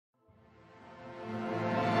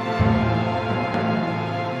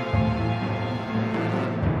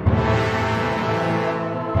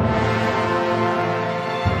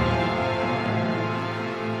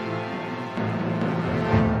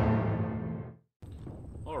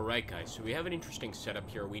Alright guys, so we have an interesting setup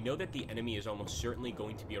here. We know that the enemy is almost certainly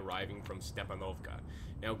going to be arriving from Stepanovka.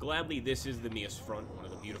 Now gladly, this is the Mius Front. One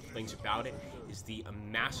of the beautiful things about it is the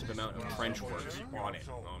massive amount of trench works on it.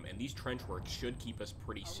 And these trench works should keep us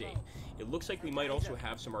pretty safe. It looks like we might also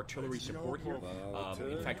have some artillery support here.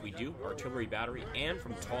 In fact, we do. Artillery battery and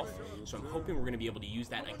from Toth. So I'm hoping we're going to be able to use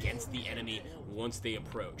that against the enemy once they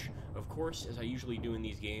approach. Of course, as I usually do in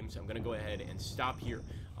these games, I'm going to go ahead and stop here.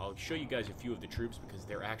 I'll show you guys a few of the troops because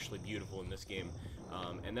they're actually beautiful in this game.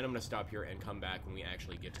 And then I'm going to stop here and come back when we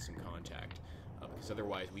actually get to some contact. Because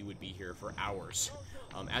otherwise we would be here for hours.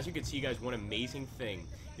 As you can see, guys, one amazing thing.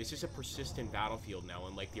 This is a persistent battlefield now,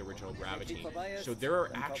 unlike the original Graviteam. So there are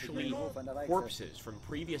actually corpses from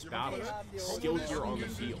previous battles still here on the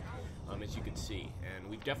field, as you can see. And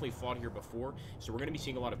we've definitely fought here before, so we're going to be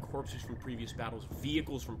seeing a lot of corpses from previous battles,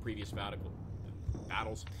 vehicles from previous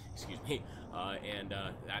battles, excuse me, and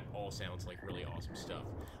that all sounds like really awesome stuff.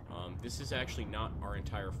 This is actually not our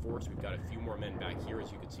entire force. We've got a few more men back here,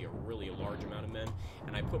 as you can see, a really large amount of men,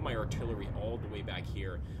 and I put my artillery all the way back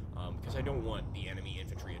here because I don't want the enemy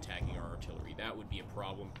infantry attacking our artillery. That would be a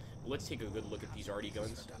problem. But let's take a good look at these arty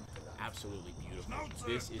guns. Absolutely beautiful.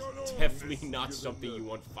 This is definitely not something you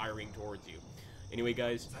want firing towards you. Anyway,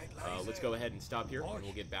 guys, let's go ahead and stop here, and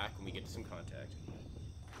we'll get back when we get to some contact.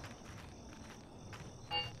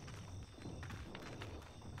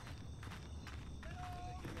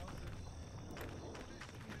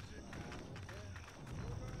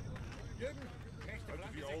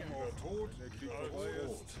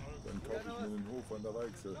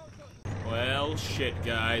 Well, shit,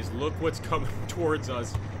 guys. Look what's coming towards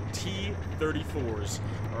us. T-34s.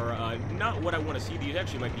 Or, not what I want to see. These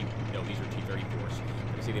actually might be... No, these are T-34s.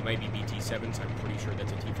 I say they might be BT-7s. I'm pretty sure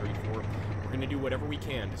that's a T-34. We're going to do whatever we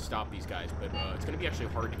can to stop these guys, but it's going to be actually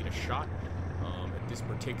hard to get a shot at this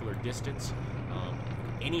particular distance.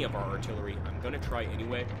 Any of our artillery. I'm going to try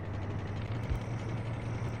anyway.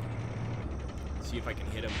 See if I can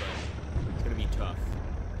hit him, but it's going to be tough.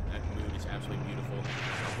 That mood is absolutely beautiful.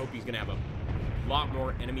 I hope he's going to have a lot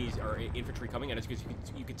more enemies or infantry coming at us, because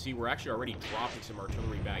you can see we're actually already dropping some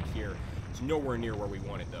artillery back here. It's nowhere near where we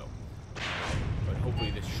want it, though. But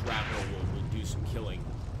hopefully this shrapnel will do some killing.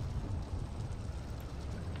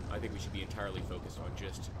 I think we should be entirely focused on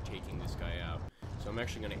just taking this guy out. So I'm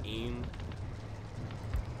actually going to aim...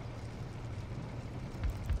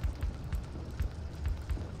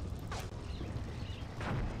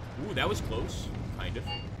 Ooh, that was close, kind of.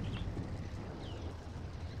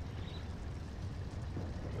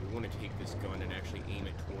 We want to take this gun and actually aim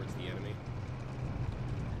it towards the enemy.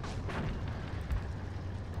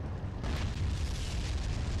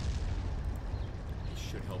 This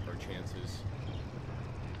should help our chances.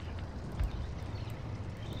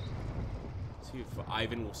 See if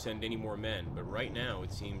Ivan will send any more men, but right now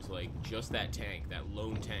it seems like just that tank, that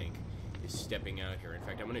lone tank, is stepping out here. In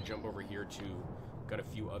fact, I'm going to jump over here to... Got a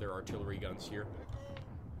few other artillery guns here.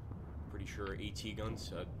 Pretty sure AT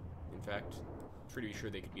guns. In fact, pretty sure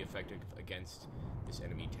they could be effective against this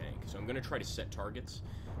enemy tank. So I'm going to try to set targets,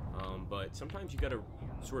 but sometimes you got to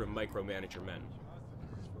sort of micromanage your men.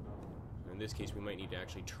 In this case, we might need to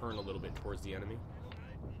actually turn a little bit towards the enemy.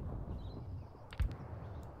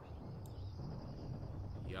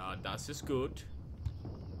 Ja, das ist gut.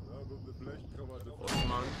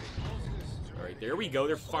 Osman. Alright, there we go.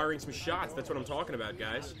 They're firing some shots. That's what I'm talking about,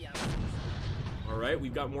 guys. Alright,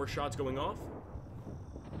 we've got more shots going off.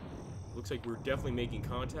 Looks like we're definitely making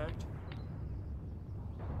contact.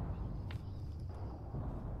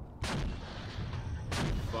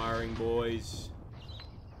 Firing, boys.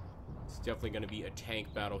 It's definitely going to be a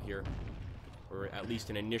tank battle here. Or at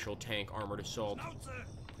least an initial tank armored assault.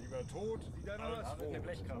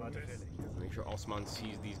 Make sure Osman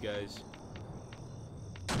sees these guys.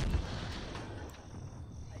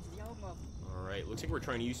 Alright, looks like we're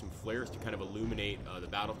trying to use some flares to kind of illuminate the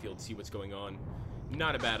battlefield, see what's going on.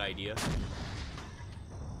 Not a bad idea.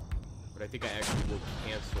 But I think I actually will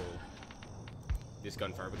cancel this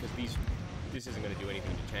gunfire, because this isn't going to do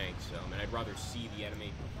anything to tanks, and I'd rather see the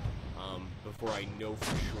enemy before I know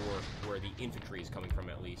for sure where the infantry is coming from,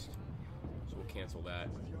 at least. So we'll cancel that.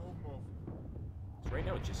 So right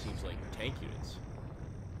now it just seems like tank units.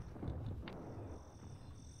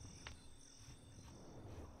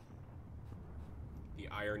 The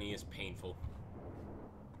irony is painful.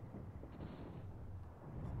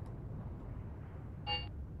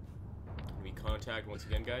 We contact once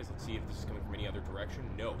again, guys. Let's see if this is coming from any other direction.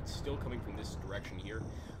 No, it's still coming from this direction here.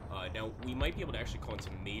 Now, we might be able to actually call in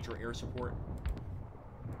some major air support.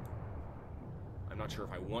 I'm not sure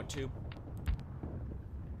if I want to.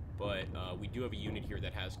 but we do have a unit here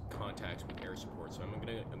that has contacts with air support, so I'm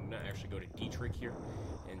gonna actually go to Dietrich here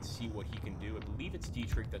and see what he can do. I believe it's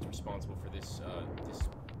Dietrich that's responsible for this this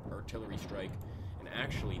artillery strike, and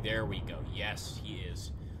actually, there we go. Yes, he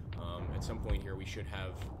is. At some point here, we should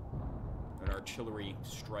have an artillery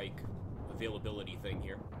strike availability thing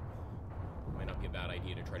here. Might not be a bad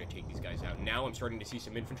idea to try to take these guys out. Now I'm starting to see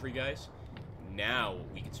some infantry guys. Now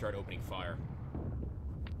we can start opening fire.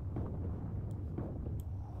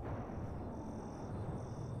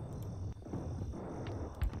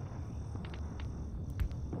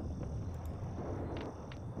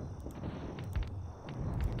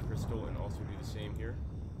 Crystal, and also do the same here.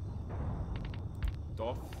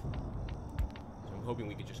 Doff. So I'm hoping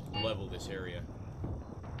we could just level this area.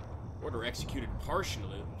 Order executed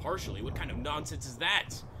partially? What kind of nonsense is that?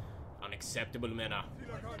 Unacceptable, Männer.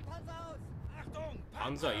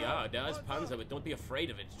 Panzer, yeah, there is Panzer, but don't be afraid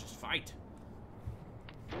of it. Just fight.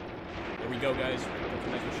 There we go, guys.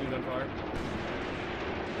 Nice machine gun fire.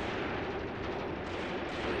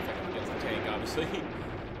 Very effective against the tank, obviously.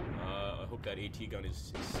 I hope that AT gun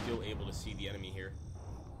is still able to see the enemy here.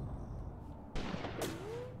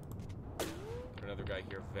 Got another guy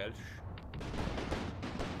here, Welch.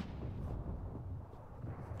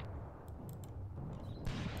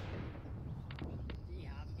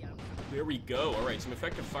 There we go. Alright, some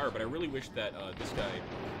effective fire, but I really wish that this guy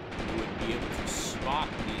would be able to spot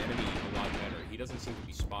the enemy a lot better. He doesn't seem to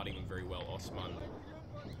be spotting them very well, Osman.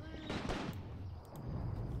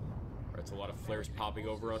 Alright, it's a lot of flares popping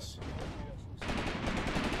over us. It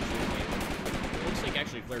looks like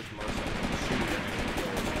actually flares from our side.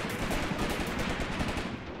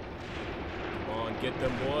 Come on, get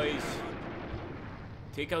them, boys.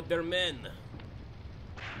 Take out their men.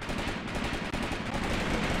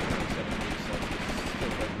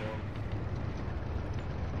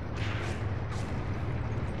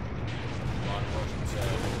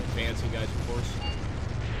 Advancing guys, of course.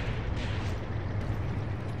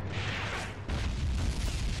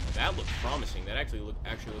 That looked promising. That actually looked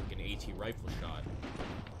like an AT rifle shot.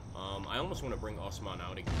 I almost want to bring Osman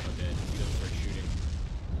out a bit if he doesn't start shooting.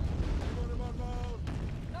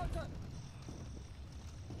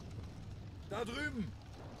 Da drüben.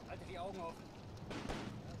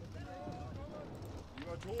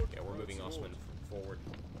 Yeah, we're moving Osman forward.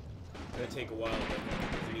 It's gonna take a while, but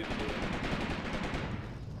we need to do it.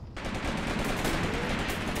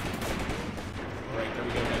 Alright, there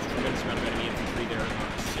we go, guys. Tremendous amount of enemy infantry there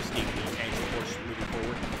assisting the tanks, of course, moving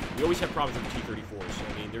forward. We always have problems with the T-34s, so,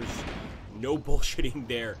 I mean, there's no bullshitting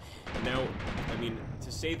there. And now, I mean,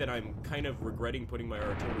 to say that I'm kind of regretting putting my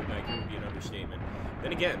artillery back here would be an understatement.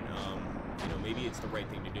 Then again, you know, maybe it's the right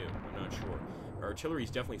thing to do. I'm not sure. Our artillery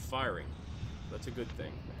is definitely firing. That's a good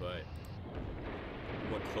thing, but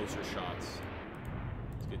we want closer shots.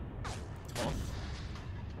 Let's get Tough.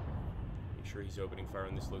 Make sure he's opening fire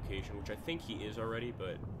on this location, which I think he is already,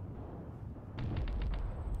 but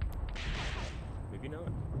maybe not.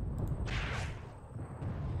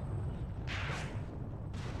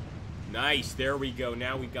 Nice, there we go.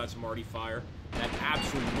 Now we've got some arty fire. That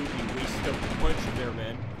absolutely wasted a bunch of their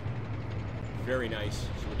men. Very nice. So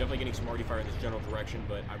we're definitely getting some arty fire in this general direction,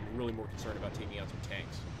 but I'm really more concerned about taking out some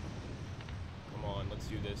tanks. Come on, let's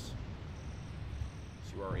do this.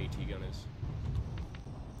 See where our AT gun is.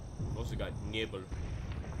 We've also got Nebel.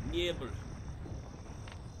 Nebel.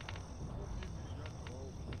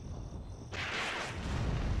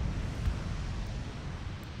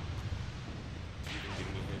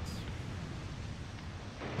 Giving me hits.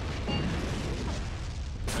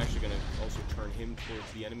 I'm actually going to also turn him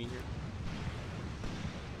towards the enemy here.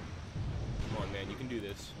 Come on, man, you can do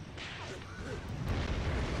this.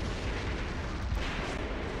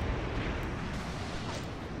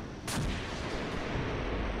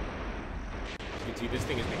 You can see this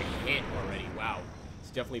thing has been hit already. Wow.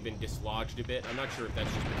 It's definitely been dislodged a bit. I'm not sure if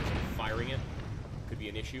that's just because I'm firing it. Could be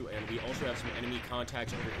an issue. And we also have some enemy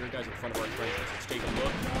contacts over here, guys, in front of our trenches. Let's take a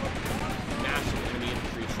look. Massive enemy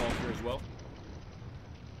infantry assault here as well.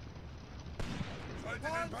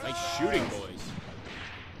 Nice shooting, boys.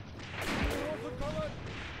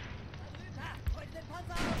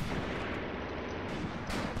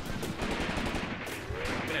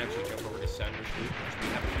 I'm gonna actually jump over to Sanders Loop because we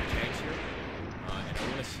have a few tanks here, and I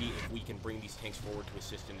want to see if we can bring these tanks forward to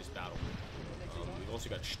assist in this battle. We've also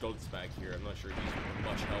got Stolz back here. I'm not sure if he's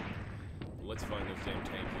much help. But let's find those damn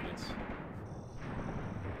tank units.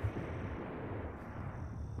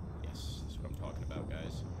 Yes, that's what I'm talking about,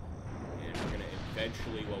 guys. And we're gonna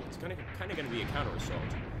eventually, well, it's kind of gonna be a counter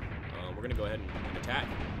assault. We're gonna go ahead and attack.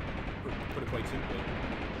 Put it quite simply.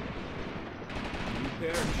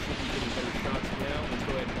 repair. He should be getting better shots now. Let's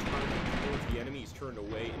go ahead and turn him towards the enemy. He's turned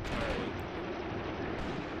away entirely.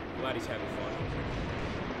 Glad he's having fun.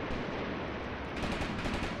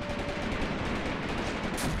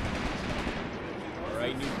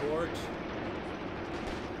 Alright, Newport.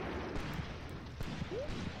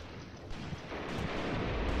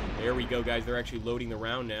 There we go, guys. They're actually loading the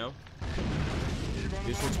round now.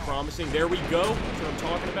 This looks promising. There we go. That's what I'm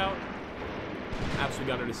talking about.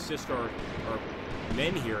 Absolutely got to assist our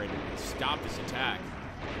men here and stop this attack.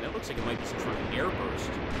 And that looks like it might be some sort of airburst.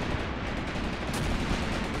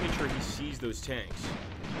 Make sure he sees those tanks.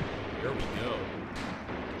 There we go.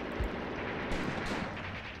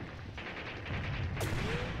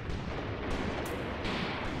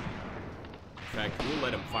 In fact, we'll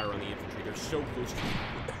let him fire on the infantry. They're so close to...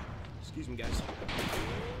 Excuse me, guys.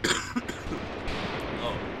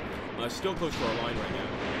 Oh. Still close to our line right now.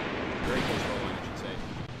 Very close to our line, I should say.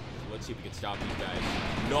 So let's see if we can stop these guys.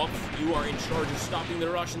 Knopf, you are in charge of stopping the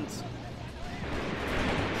Russians.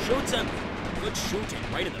 Shoot him! Good shooting.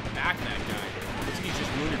 Right in the back of that guy. Looks like he's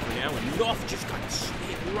just wounded for now, and Knopf just got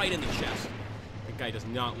hit right in the chest. That guy does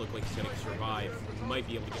not look like he's going to survive. He might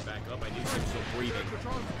be able to get back up. I do see him still breathing.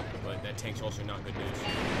 But that tank's also not good news.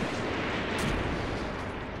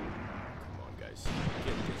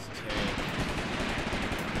 Get this tank.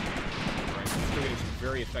 Alright, we're still getting some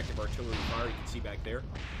very effective artillery fire, you can see back there.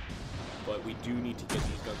 But we do need to get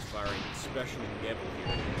these guns firing, especially Neville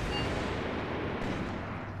here.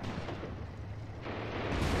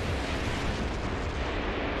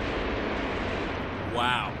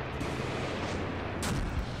 Wow.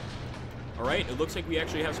 Alright, it looks like we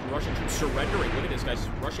actually have some Russian troops surrendering. Look at this, guys.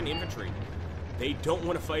 Russian infantry. They don't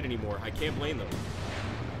want to fight anymore. I can't blame them.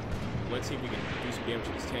 Let's see if we can do some damage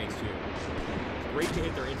to these tanks, too. It's great to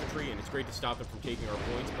hit their infantry, and it's great to stop them from taking our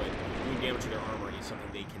points, but doing damage to their armor is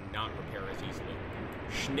something they cannot repair as easily.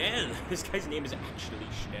 Schnell! This guy's name is actually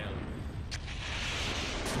Schnell.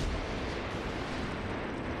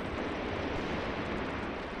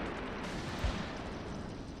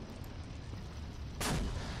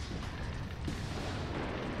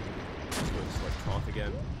 Let's go to select Toth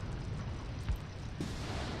again.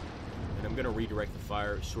 I'm going to redirect the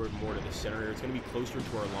fire sort of more to the center. It's going to be closer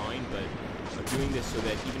to our line, but I'm doing this so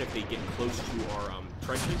that even if they get close to our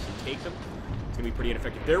trenches and take them, it's going to be pretty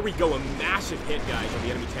ineffective. There we go, a massive hit, guys, on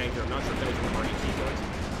the enemy tank there. I'm not sure if that was one of our AT guns.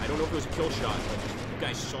 I don't know if it was a kill shot, but you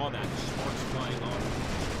guys saw that. The sparks flying off.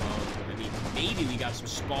 I mean, maybe we got some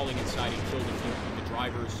spalling inside and killed a few of the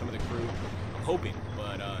drivers, some of the crew. I'm hoping,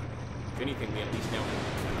 but if anything, we at least now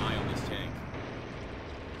have an eye on this tank.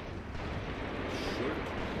 Sure.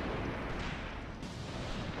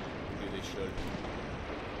 Should.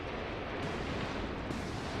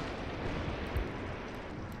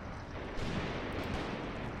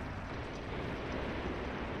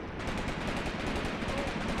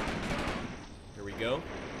 Here we go.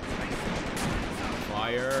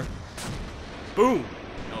 Fire. Boom!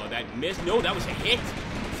 Oh, that missed. No, that was a hit.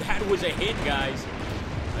 That was a hit, guys.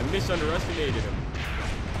 I misunderestimated him.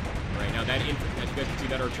 All right, now that infantry, as you guys can see,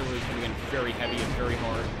 that artillery is coming in very heavy and very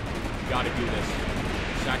hard. Gotta do this.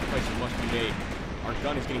 Sacrifices must be made. Our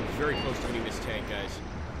gun is getting very close to hitting this tank, guys.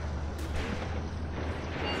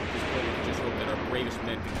 At this point, we can just hope that our bravest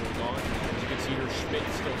men can hold on. As you can see here, Schmidt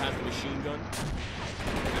still has the machine gun.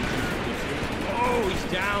 Oh, he's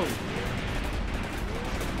down!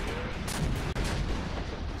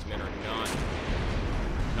 These men are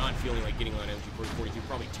not feeling like getting on MG-42,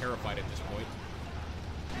 probably terrified at this point.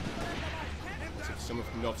 Looks like some of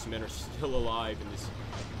Knopf's men are still alive in this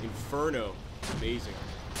inferno. Amazing.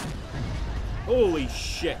 Holy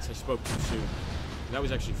shit, I spoke too soon. That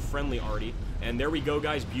was actually friendly Artie. And there we go,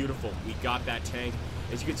 guys. Beautiful. We got that tank.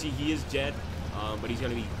 As you can see, he is dead, but he's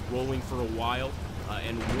going to be rolling for a while.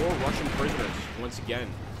 And more Russian prisoners, once again.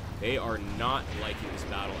 They are not liking this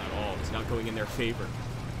battle at all. It's not going in their favor.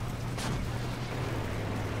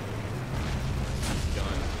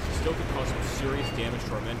 Gun. Still could cause some serious damage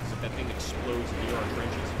to our men, because if that thing explodes near our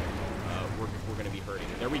trenches, we're going to be hurting.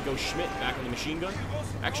 There we go, Schmidt back on the machine gun.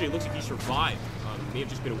 Actually, it looks like he survived. May have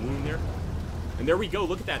just been a wound there. And there we go.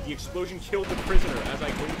 Look at that. The explosion killed the prisoner, as I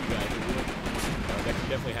told you guys. That could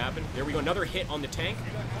definitely happen. There we go. Another hit on the tank.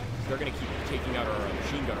 They're going to keep taking out our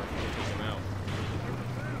machine gunner to take him out.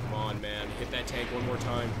 Come on, man. Hit that tank one more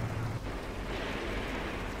time.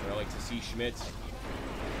 I like to see Schmitz.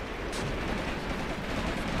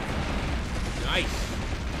 Nice.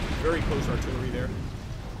 Very close artillery there.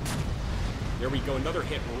 There we go. Another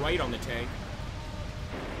hit right on the tank.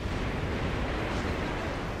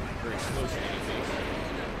 Very close in any case.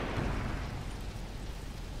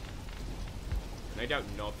 And I doubt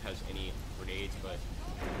Nuff has any grenades, but...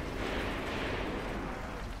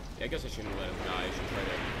 Yeah, I guess I shouldn't let him die. I should try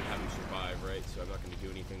to have him survive, right? So I'm not going to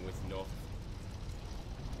do anything with Nuff.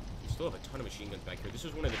 We still have a ton of machine guns back here. This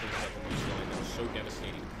is one of the things about the Mius line that was so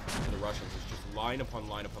devastating to the Russians. It's just line upon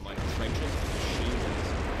line upon line of trenches and machine guns.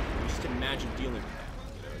 And just imagine dealing with that.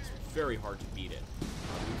 You know, it's very hard to beat it.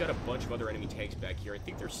 We've got a bunch of other enemy tanks back here. I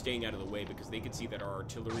think they're staying out of the way because they can see that our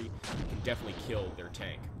artillery can definitely kill their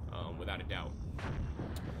tank, without a doubt.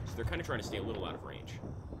 So they're kind of trying to stay a little out of range.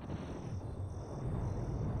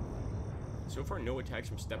 So far, no attacks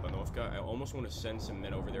from Stepanovka. I almost want to send some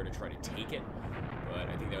men over there to try to take it, but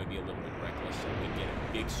I think that would be a little bit reckless, and we'd get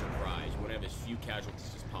a big surprise. We want to have as few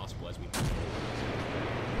casualties as possible as we move forward.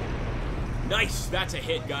 Nice! That's a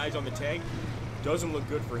hit, guys, on the tank. Doesn't look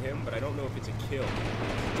good for him, but I don't know if it's a kill.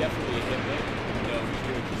 Definitely a hit, though. No, he's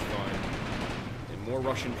doing just fine. And more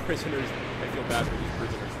Russian prisoners. I feel bad for these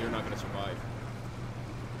prisoners. They're not going to survive.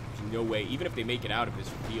 There's no way, even if they make it out of this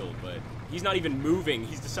field, but he's not even moving.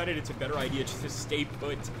 He's decided it's a better idea just to stay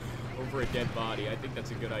put over a dead body. I think that's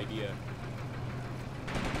a good idea.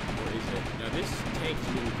 Where is it? Now, this tank is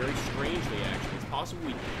moving very strangely, actually. It's possible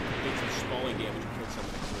we did some spalling damage and killed some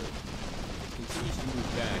of the crew. Continues to move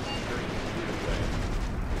back in a very weird way.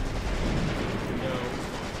 No.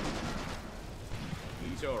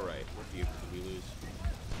 He's alright. What vehicle did we lose?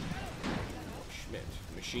 Oh, Schmidt.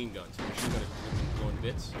 Machine guns. The machine gun is blowing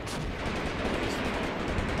bits.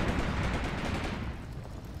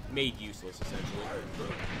 Made useless, essentially.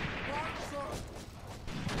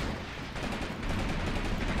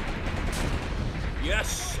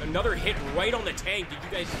 Yes! Another hit right on the tank. Did you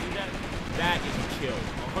guys see that? That is a kill.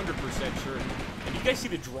 100% sure. And you guys see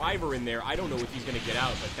the driver in there. I don't know if he's going to get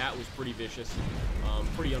out, but that was pretty vicious.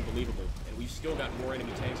 Pretty unbelievable. And we've still got more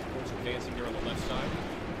enemy tanks, of course, advancing here on the left side.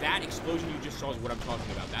 That explosion you just saw is what I'm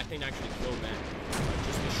talking about. That thing actually killed that.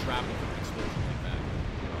 Just the shrapnel from an explosion like that.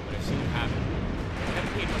 But I've seen it happen. I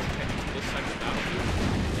haven't paid much attention to this side of the battlefield,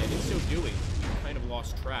 and in so doing, we've kind of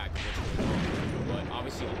lost track of what's going on. But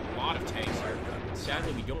obviously a lot of tanks here. And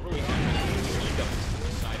sadly, we don't really have many machine guns to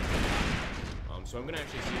the side of the map. So I'm going to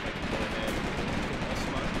actually see if I can go ahead and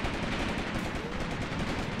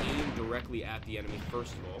aim directly at the enemy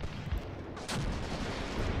first of all.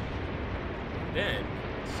 Then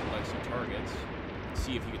select some targets.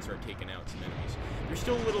 See if you can start taking out some enemies. There's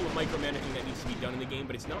still a little micromanaging that needs to be done in the game,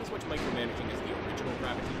 but it's not as much micromanaging as the original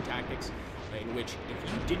Graviteam Tactics, in which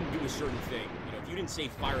if you didn't do a certain thing, you know, if you didn't say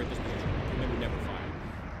fire at this position, you would never fire.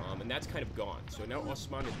 And that's kind of gone. So now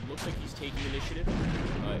Osman, it looks like he's taking initiative.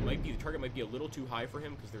 It might be, the target might be a little too high for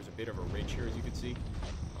him because there's a bit of a ridge here, as you can see. In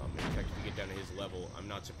fact, if we get down to his level, I'm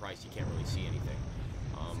not surprised he can't really see anything.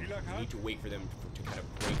 We need to wait for them to kind of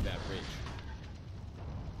break that ridge.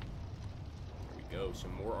 Go,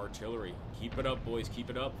 some more artillery. Keep it up, boys,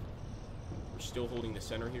 keep it up. We're still holding the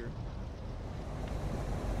center here.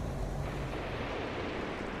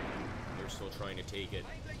 They're still trying to take it.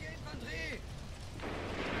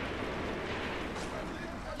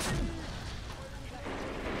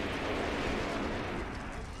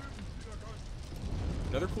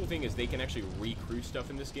 Another cool thing is they can actually recrew stuff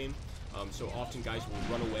in this game. So often guys will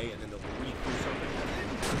run away and then they'll recrew something.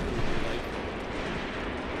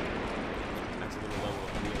 That's a little level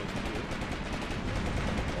of realism here.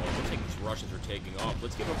 Oh, it looks like these Russians are taking off.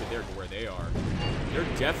 Let's get over there to where they are.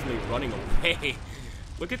 They're definitely running away.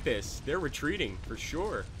 Look at this. They're retreating for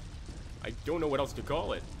sure. I don't know what else to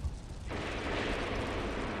call it.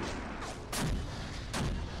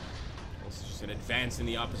 This is just an advance in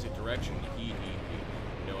the opposite direction.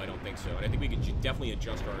 No, I don't think so. And I think we can definitely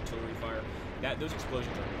adjust our artillery fire. Those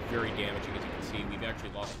explosions are very damaging, as you can see. We've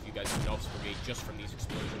actually lost a few guys in Duff's brigade just from these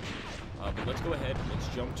explosions. But let's go ahead. Let's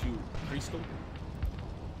jump to Crystal.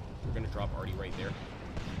 We're going to drop Artie right there.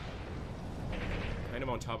 Kind of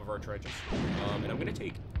on top of our trenches. And I'm going to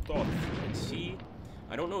take Thought and see.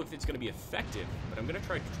 I don't know if it's going to be effective, but I'm going to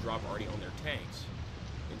try to drop Artie on their tanks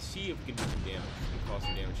and see if we can do some damage and cause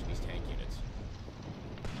some damage to these tank units.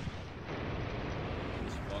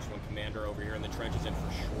 Lost one commander over here in the trenches, and for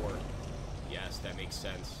sure. Yes, that makes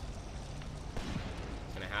sense.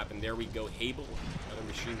 It's going to happen. There we go. Hable, another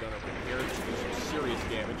machine gunner prepared to do some serious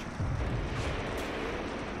damage.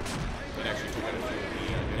 That actually took out a few of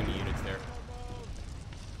the enemy units there.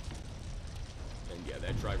 And yeah,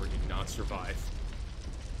 that driver did not survive.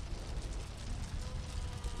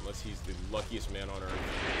 Unless he's the luckiest man on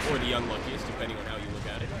Earth. Or the unluckiest, depending on how you look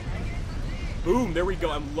at it. Boom, there we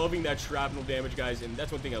go. I'm loving that shrapnel damage, guys, and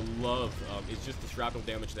that's one thing I love, is just the shrapnel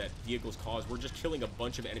damage that vehicles cause. We're just killing a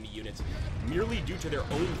bunch of enemy units merely due to their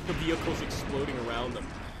own vehicles exploding around them.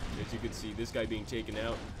 As you can see, this guy being taken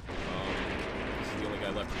out. This is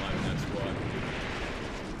guy left alive in that squad.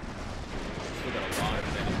 Still got a lot of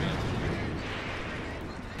men advancing here.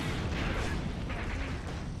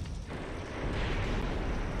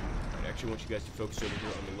 I actually want you guys to focus over here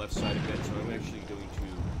on the left side of it, so I'm actually going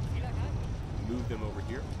to move them over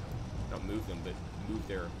here. Not move them, but move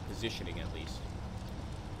their positioning at least.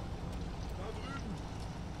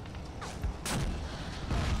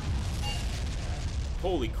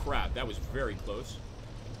 Holy crap, that was very close.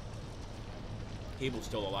 Habel's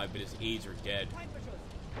still alive, but his aides are dead.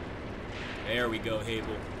 There we go,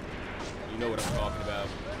 Habel. You know what I'm talking about.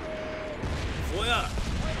 Feuer!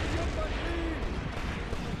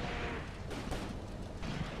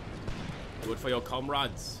 Do it for your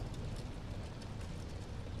comrades.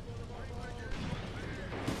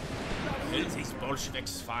 Kill these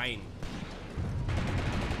Bolsheviks fine.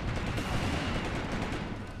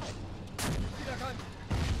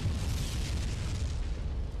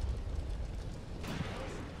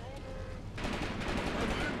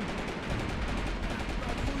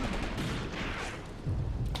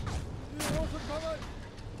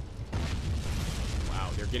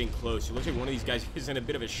 Getting close. It looks like one of these guys is in a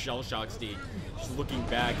bit of a shell shock state. Just looking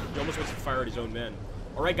back. He almost wants to fire at his own men.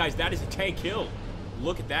 Alright guys, that is a tank kill.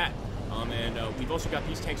 Look at that. And we've also got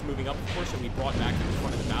these tanks moving up, of course, and we brought back to the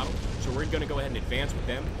front of the battle. So we're going to go ahead and advance with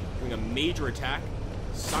them, doing a major attack.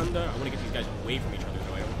 Sanda, I want to get these guys away from each other,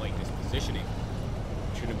 though. I don't like this positioning.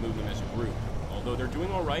 Should have moved them as a group. Although they're doing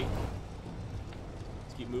alright.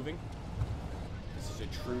 Let's keep moving. This is a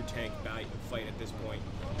true tank fight at this point.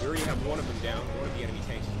 We already have one of them down. One of the enemy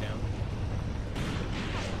tanks is down.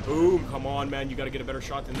 Boom! Come on, man. You got to get a better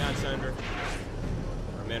shot than that, Sander.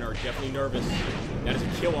 Our men are definitely nervous. That is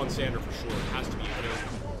a kill on Sander for sure. It has to be a kill.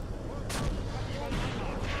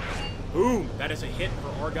 Boom! That is a hit for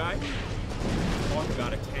our guy. Talk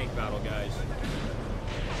about a tank battle, guys.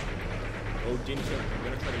 Oh, Dinter. I'm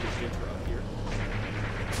going to try to move Dinter up here.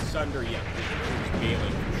 Sunder, yeah. He's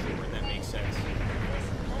bailing for sure, and that makes sense.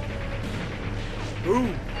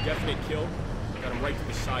 Boom! Definite kill. Got him right to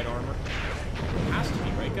the side armor. It has to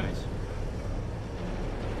be, right, guys?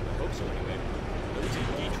 I hope so, anyway. Looks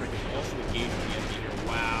like Dietrich is also engaged with the enemy here.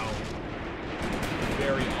 Wow.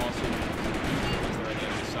 Very awesome. They're on the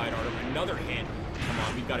enemy side armor. Another hit. Come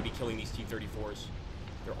on, we've got to be killing these T-34s.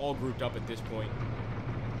 They're all grouped up at this point.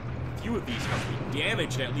 A few of these have to be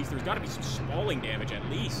damaged at least. There's got to be some spalling damage at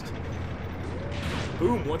least.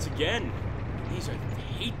 Boom, once again. These are...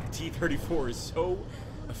 I hate the T-34 is so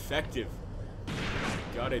effective.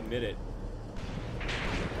 Gotta admit it.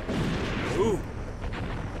 Ooh.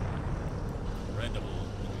 Incredible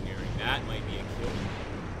engineering. That might be a kill.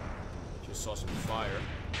 Just saw some fire.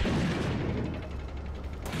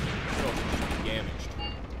 Damaged.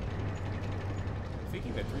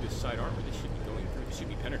 Thinking that through this side armor, this should be going through. This should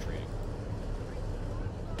be penetrating.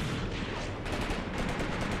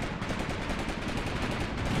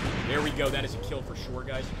 There we go. That is a kill for sure,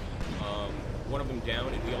 guys. One of them down,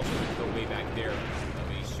 and we also have to go way back there of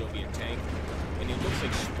a Soviet tank. And it looks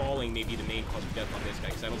like spalling may be the main cause of death on this guy,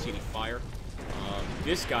 because I don't see any fire.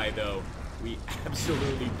 This guy, though, we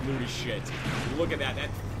absolutely blew to shit. Look at that.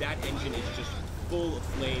 That engine is just full of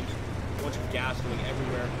flames. A bunch of gas going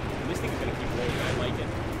everywhere. And this thing is going to keep rolling. I like it.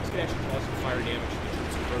 This could actually cause some fire damage to the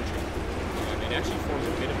troops approaching. It actually forms a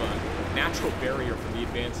bit of a natural barrier from the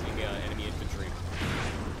advancing enemy infantry.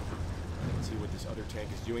 What this other tank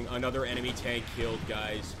is doing. Another enemy tank killed,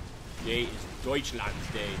 guys. Today is Deutschland's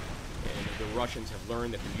Day, and the Russians have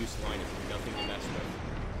learned that the Mius line is nothing to mess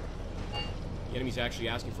with. The enemy's actually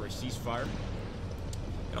asking for a ceasefire,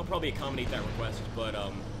 and I'll probably accommodate that request, but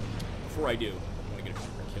before I do, I want to get a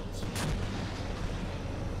few more kills.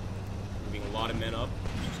 Moving a lot of men up.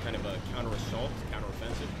 This is kind of a counter-assault,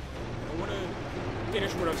 counter-offensive. I want to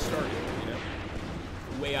finish what I've started, you know?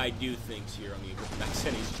 The way I do things here on the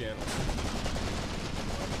Maxeni's channel.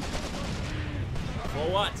 For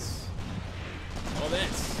what? All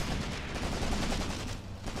this.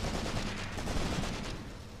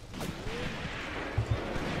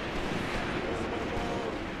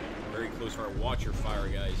 Very close to our watcher fire,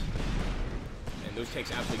 guys. And those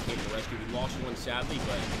tanks absolutely came to the rescue. We lost one, sadly,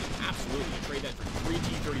 but absolutely trade that for 3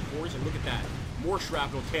 T-34s. And look at that. More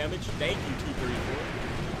shrapnel damage. Thank you,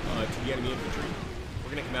 T-34, to the enemy infantry.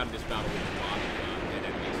 We're going to come out of this battle with a lot of dead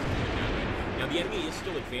enemies. Now, the enemy is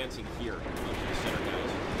still advancing here to the center,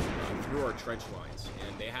 guys, through our trench lines.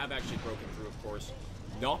 And they have actually broken through, of course.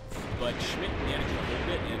 No, but Schmidt managed to hold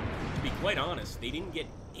it. And to be quite honest, they didn't get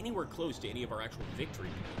anywhere close to any of our actual victory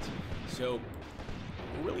points. So,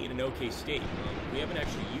 we're really in an okay state. We haven't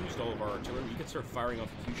actually used all of our artillery. We could start firing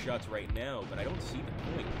off a few shots right now, but I don't see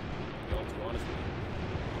the point, to be honest with you.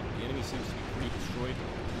 The enemy seems to be pretty destroyed.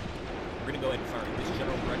 We're going to go ahead and fire in this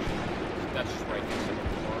general direction. That's just where I think some of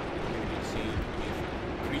them are. We're going to be seeing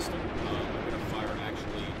with Crystal. I'm going to fire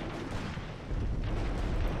actually.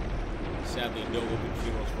 Sadly, no open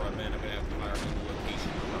funerals for our men. I'm going to have to fire in the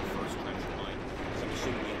location of our first trench line. So I'm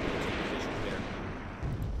assuming we have to take positions there.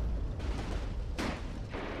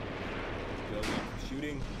 Go,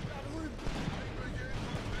 shooting.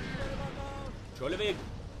 Trolleweg.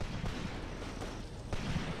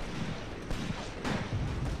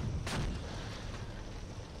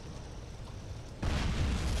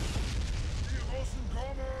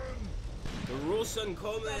 The Russen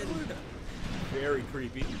kommen! Very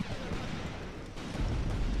creepy.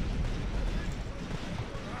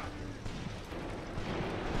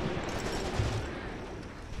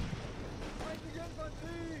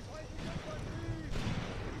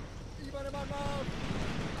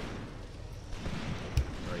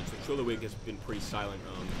 Alright, so Trolleweg has been pretty silent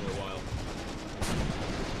for a while.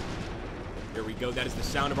 There we go. That is the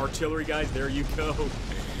sound of artillery, guys. There you go.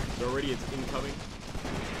 So already it's incoming.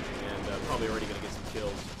 And probably already going to get some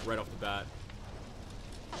kills right off the bat.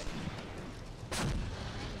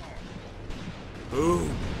 Boom!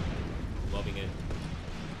 Loving it.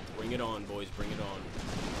 Bring it on, boys. Bring it on.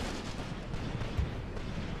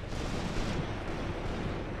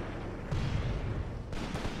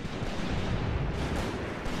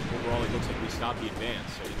 Overall, it looks like we stopped the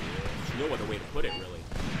advance. So there's no other way to put it, really.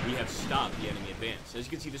 We have stopped the enemy advance. As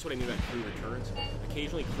you can see, this is what I mean about crew returns.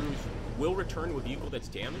 Occasionally, crews will return to a vehicle that's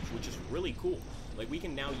damaged, which is really cool. Like, we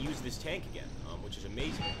can now use this tank again, which is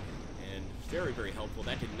amazing. And very, very helpful.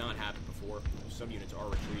 That did not happen before. Some units are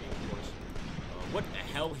retreating, of course. What the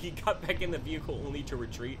hell? He got back in the vehicle only to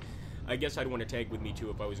retreat? I guess I'd want a tank with me, too,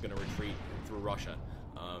 if I was going to retreat through Russia.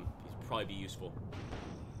 It'd probably be useful.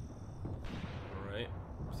 Alright.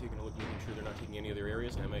 Taking a look, making sure they're not taking any other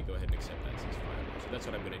areas, and I might go ahead and accept that ceasefire. So that's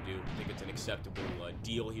what I'm going to do. I think it's an acceptable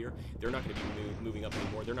deal here. They're not going to be moving up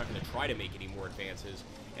anymore. They're not going to try to make any more advances.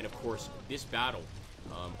 And of course, this battle,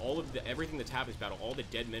 everything that's happened in this battle, all the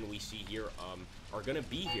dead men we see here are going to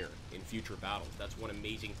be here in future battles. That's one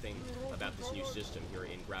amazing thing about this new system here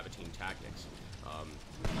in Graviteam Tactics.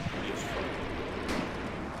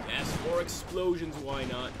 Yes, more explosions, why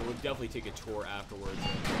not? But we'll definitely take a tour afterwards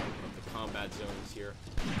of the combat zones here.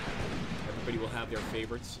 Everybody will have their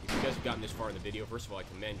favorites. If you guys have gotten this far in the video, first of all, I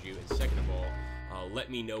commend you. And second of all,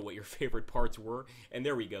 let me know what your favorite parts were. And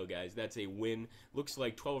there we go, guys. That's a win. Looks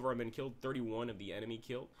like 12 of our men killed, 31 of the enemy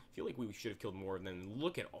killed. I feel like we should have killed more of them.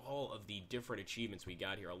 Look at all of the different achievements we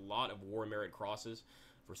got here. A lot of war merit crosses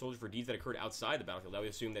for soldiers for deeds that occurred outside the battlefield. I would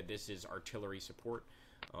assume that this is artillery support.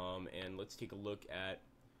 And let's take a look at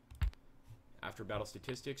after battle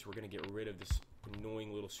statistics. We're going to get rid of this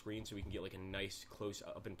annoying little screen so we can get like a nice close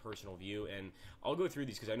up and personal view, and I'll go through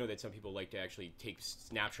these because I know that some people like to actually take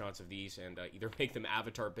snapshots of these and either make them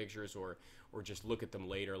avatar pictures or just look at them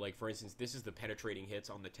later. Like for instance, this is the penetrating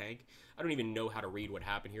hits on the tank. I don't even know how to read what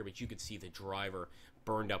happened here, but you could see the driver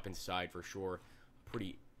burned up inside for sure.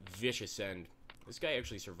 Pretty vicious end. This guy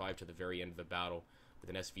actually survived to the very end of the battle with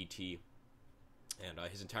an SVT. And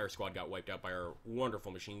his entire squad got wiped out by our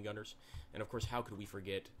wonderful machine gunners. And of course, how could we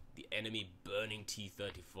forget the enemy burning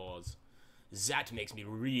T-34s? That makes me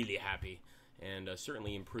really happy. And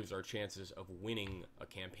certainly improves our chances of winning a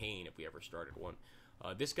campaign if we ever started one.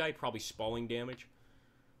 This guy probably spalling damage.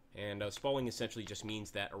 And spalling essentially just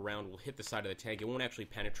means that a round will hit the side of the tank. It won't actually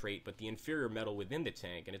penetrate, but the inferior metal within the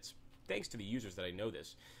tank, and it's thanks to the users that I know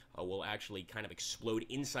this, will actually kind of explode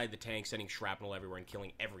inside the tank, sending shrapnel everywhere and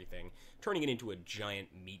killing everything, turning it into a giant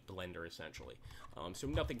meat blender, essentially. So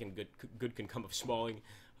nothing good can come of spalling.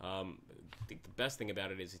 I think the best thing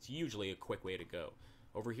about it is it's usually a quick way to go.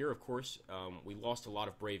 Over here, of course, we lost a lot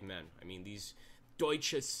of brave men. I mean, these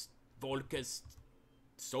Deutsches Volkes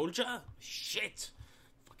soldier? Shit!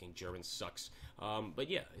 Fucking German sucks. But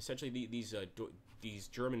yeah, essentially these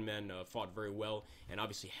German men fought very well and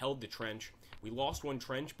obviously held the trench. We lost one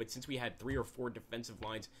trench, but since we had 3 or 4 defensive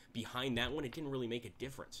lines behind that one, it didn't really make a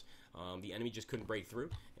difference. The enemy just couldn't break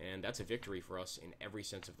through, and that's a victory for us in every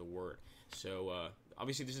sense of the word. So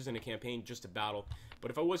obviously this isn't a campaign, just a battle.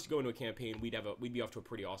 But if I was to go into a campaign, we'd be off to a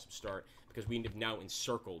pretty awesome start because we have now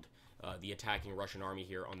encircled the attacking Russian army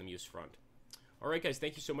here on the Mius Front. Alright guys,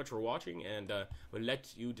 thank you so much for watching, and we'll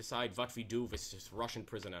let you decide what we do with this Russian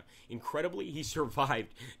prisoner. Incredibly, he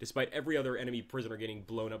survived, despite every other enemy prisoner getting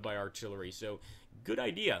blown up by artillery, so good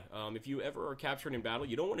idea. If you ever are captured in battle,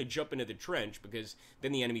 you don't want to jump into the trench, because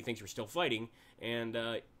then the enemy thinks you're still fighting, and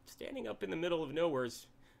standing up in the middle of nowhere is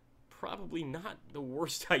probably not the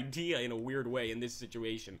worst idea in a weird way in this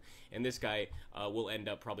situation. And this guy will end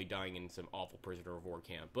up probably dying in some awful prisoner of war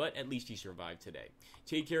camp. But at least he survived today.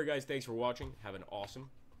 Take care, guys. Thanks for watching. Have an awesome,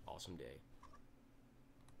 awesome day.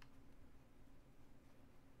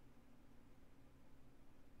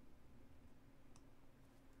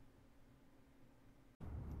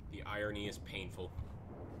 The irony is painful.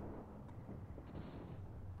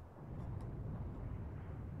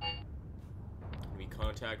 Enemy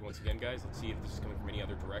contact once again, guys. Let's see if this is coming from any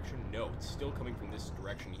other direction. No, it's still coming from this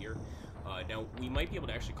direction here. Now, we might be able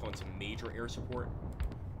to actually call in some major air support.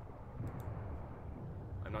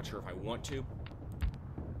 I'm not sure if I want to.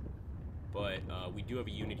 But we do have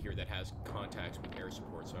a unit here that has contacts with air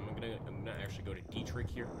support. So I'm gonna actually go to Dietrich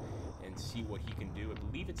here and see what he can do. I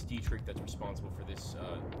believe it's Dietrich that's responsible for this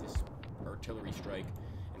this artillery strike.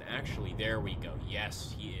 And actually, there we go.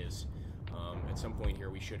 Yes, he is. At some point here,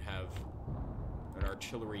 we should have an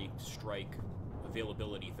artillery strike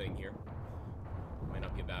availability thing here. Might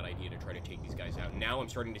not be a bad idea to try to take these guys out. Now I'm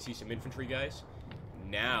starting to see some infantry guys.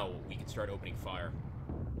 Now we can start opening fire.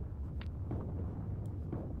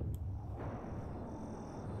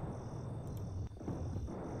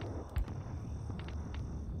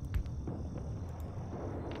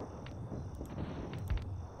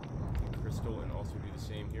 And also do the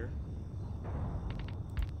same here.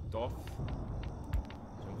 Doff.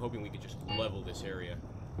 So I'm hoping we could just level this area.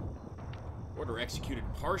 Order executed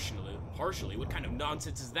partially? What kind of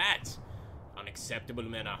nonsense is that? Unacceptable,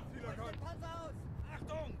 Männer.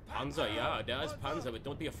 Panzer, yeah, da is Panzer, but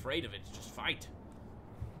don't be afraid of it. Just fight.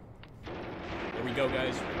 There we go,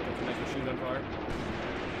 guys. Nice machine gun fire.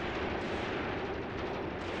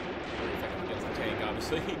 Very effective against the tank,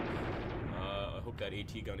 obviously. I hope that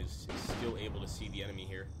AT gun is still able to see the enemy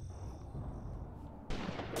here.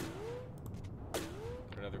 Got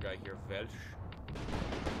another guy here, Welch.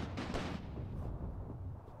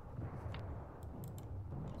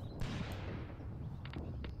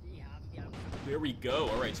 There we go.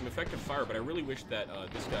 Alright, some effective fire, but I really wish that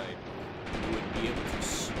this guy would be able to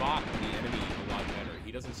spot the enemy a lot better.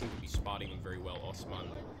 He doesn't seem to be spotting them very well, Osman.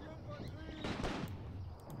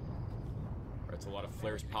 It's a lot of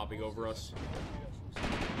flares popping over us. It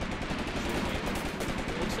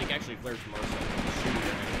looks like actually flares from our side.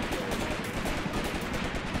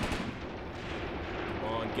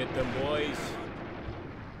 Come on, get them, boys.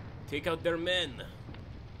 Take out their men.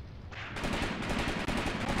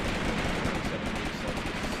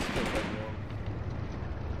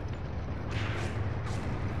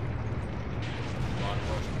 A lot of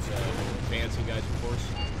Russians advancing, guys, of course.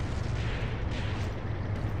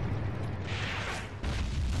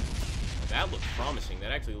 That looked promising.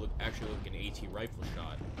 That actually looked like an AT rifle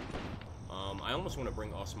shot. I almost want to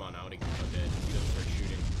bring Osman out again a bit. He doesn't start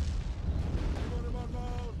shooting.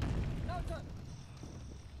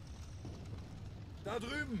 Da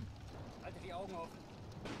drüben.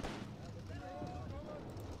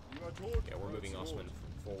 Yeah, we're moving Osman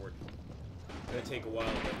forward. It's gonna take a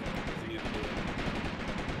while, but we need to do it.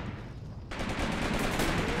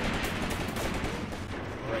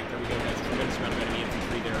 Alright, there we go, guys. Tremendous amount of enemy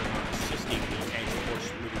infantry there assisting the tanks, of course,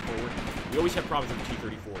 moving forward. We always have problems with the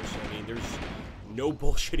T-34s. I mean, there's no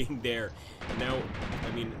bullshitting there. And now,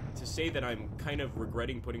 I mean, to say that I'm kind of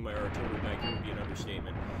regretting putting my artillery back here would be an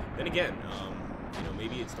understatement. Then again, you know,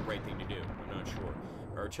 maybe it's the right thing to do. I'm not sure.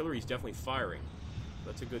 Our artillery is definitely firing.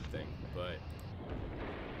 That's a good thing, but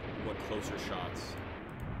we want closer shots.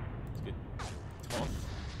 Let's get tough.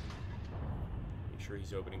 Make sure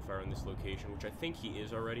he's opening fire on this location, which I think he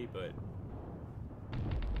is already, but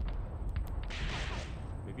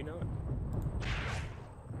maybe not.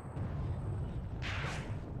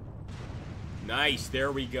 Nice,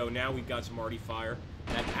 there we go. Now we've got some arty fire.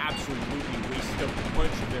 That absolutely wasted a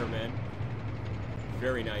bunch of their men.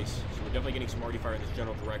 Very nice. So we're definitely getting some arty fire in this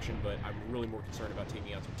general direction, but I'm really more concerned about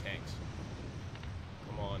taking out some tanks.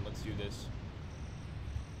 Come on, let's do this.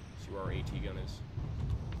 See where our AT gun is.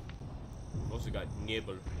 We've also got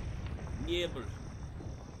Nibble. Nibble.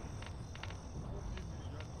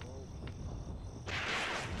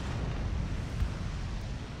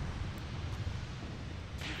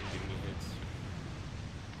 Giving me hits.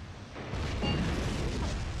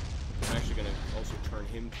 I'm actually going to also turn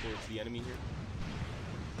him towards the enemy here.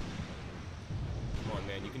 Come on,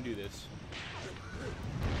 man, you can do this.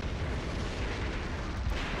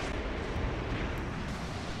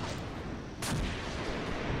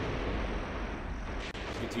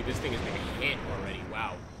 You can see this thing has been hit already.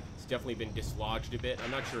 Wow. It's definitely been dislodged a bit.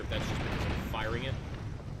 I'm not sure if that's just because I'm firing it.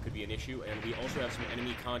 Could be an issue. And we also have some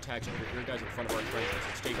enemy contacts over here, guys, in front of our trenches.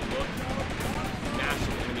 Let's take a look.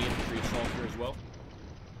 Massive enemy infantry assault here as well.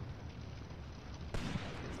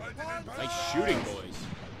 Nice shooting, boys.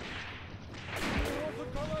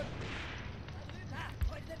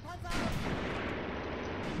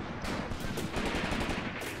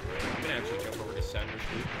 I'm gonna actually jump over to Sanders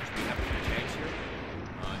Group, because we have a few tanks here.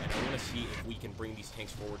 And I want to see if we can bring these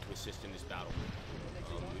tanks forward to assist in this battle.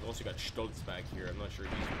 We've also got Stoltz back here. I'm not sure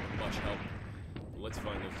if he's much help. But let's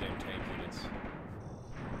find those damn tank units.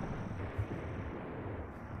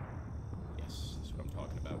 Yes, that's what I'm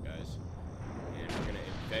talking about, guys. And we're gonna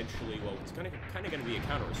eventually, well, it's kind of gonna be a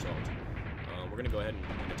counter assault. We're gonna go ahead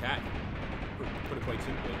and attack. Put it quite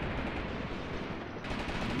simply.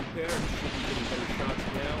 New pair should be getting better shots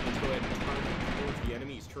now. Let's go ahead and turn towards the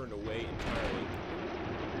enemy. He's turned away entirely.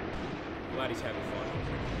 Glad he's having fun.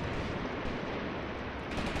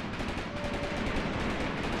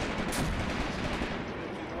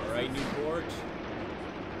 Alright, Newport.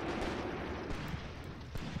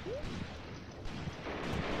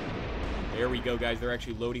 There we go, guys. They're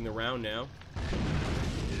actually loading the round now.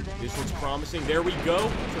 This looks promising. There we go.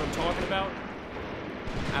 That's what I'm talking about.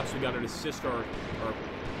 Absolutely got to assist our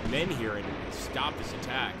men here and stop this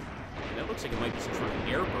attack. And that looks like it might be some sort of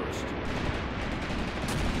airburst.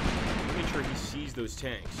 Make sure he sees those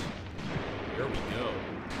tanks. There we go.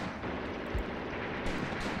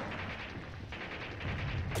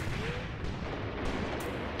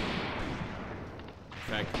 In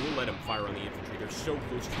fact, we'll let him fire on the infantry. They're so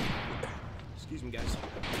close to... Excuse me, guys.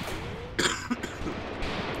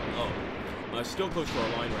 Oh. Still close to our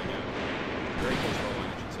line right now. Very close to our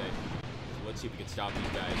line, I should say. So let's see if we can stop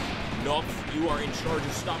these guys. Knopf, you are in charge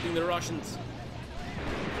of stopping the Russians.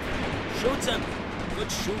 Shoot them!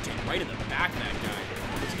 Good shooting, right in the back of that guy.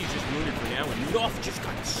 Looks like he's just wounded for now, and Knopf just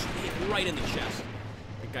got hit right in the chest.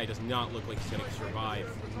 That guy does not look like he's going to survive.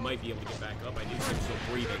 He might be able to get back up. I do think he's still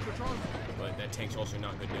breathing, but that tank's also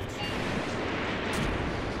not good news. Come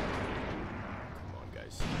on,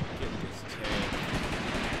 guys. Get this tank.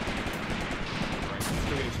 Alright, we're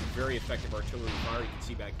still getting some very effective artillery fire. You can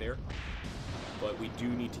see back there. But we do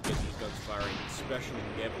need to get these guns firing, especially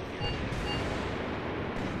Neville here.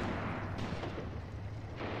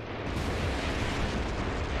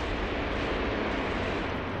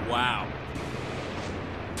 Wow.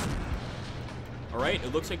 Alright,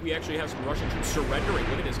 it looks like we actually have some Russian troops surrendering.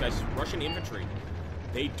 Look at this, guys. Russian infantry.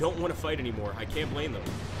 They don't want to fight anymore. I can't blame them.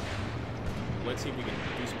 Let's see if we can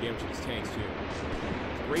do some damage to these tanks, too.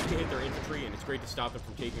 It's great to hit their infantry, and it's great to stop them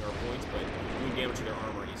from taking our points, but doing damage to their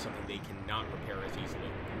armor is something they cannot repair as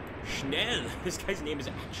easily. Schnell! This guy's name is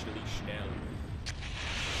actually Schnell.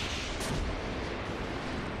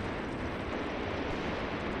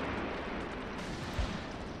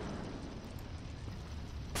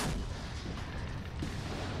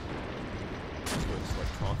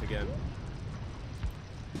 Again.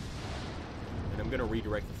 And I'm going to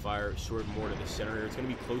redirect the fire sort of more to the center here. It's going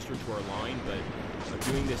to be closer to our line, but I'm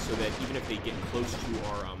doing this so that even if they get close to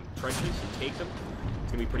our trenches and take them,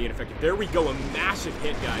 it's going to be pretty ineffective. There we go, a massive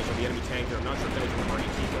hit, guys, on the enemy tank there. I'm not sure if that was one of our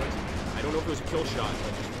ET guns. I don't know if it was a kill shot,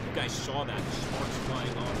 but just, you guys saw that. The sparks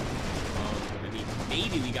flying off. I mean,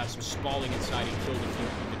 maybe we got some spalling inside and killed a few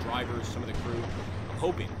of the drivers, some of the crew. I'm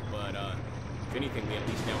hoping, but if anything, we at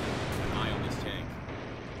least now have an eye on this tank.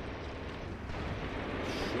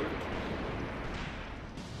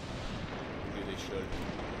 Should.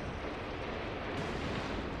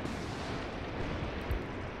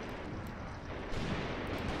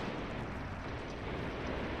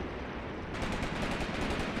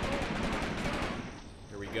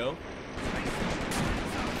 Here we go.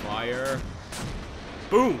 Fire.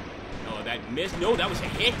 Boom! Oh, that missed. No, that was a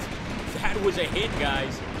hit. That was a hit,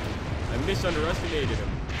 guys. I misunderestimated him.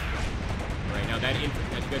 Right now, that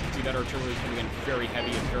infantry, as you guys can see, that artillery is coming in very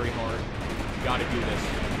heavy and very hard. We gotta do this.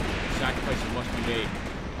 Sacrifices must be made.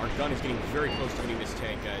 Our gun is getting very close to hitting this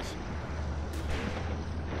tank, guys.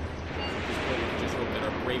 At this point, we can just hope that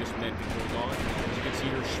our bravest men can hold on. As you can see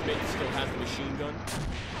here, Schmidt still has the machine gun.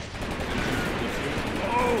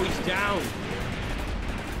 Oh, he's down!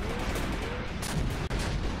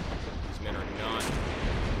 These men are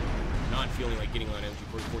not feeling like getting on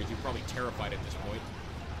MG-42. Probably terrified at this point.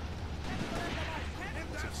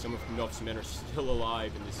 Looks like some of Knopf's men are still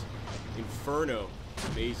alive in this inferno.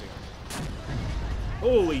 Amazing.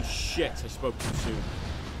 Holy shit, I spoke too soon.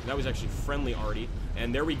 That was actually friendly Artie.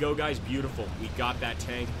 And there we go, guys. Beautiful. We got that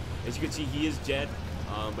tank. As you can see, he is dead,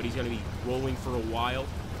 but he's going to be rolling for a while.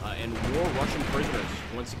 And more Russian prisoners,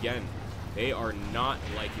 once again. They are not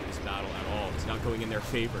liking this battle at all. It's not going in their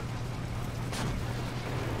favor.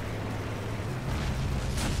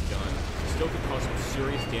 Done. Still could cause some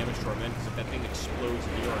serious damage to our men, because if that thing explodes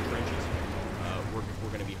near our trenches, we're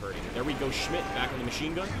going to be hurting. There we go, Schmidt back on the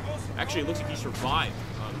machine gun. Actually, it looks like he survived.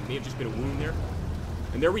 may have just been a wound there.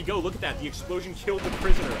 And there we go. Look at that. The explosion killed the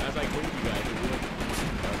prisoner, as I told you guys.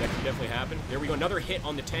 That could definitely happen. There we go. Another hit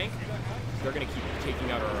on the tank. They're going to keep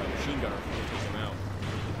taking out our machine gunner if we can take them out.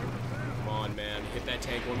 Come on, man. Hit that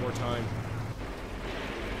tank one more time.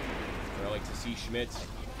 I like to see Schmitz.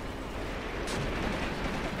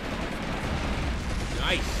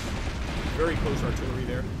 Nice. Very close artillery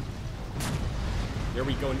there. There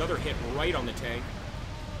we go. Another hit right on the tank.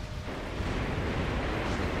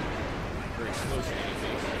 Very close in any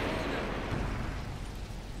case.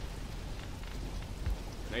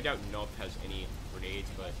 And I doubt Nuff has any grenades,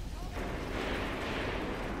 but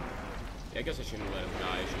yeah, I guess I shouldn't let him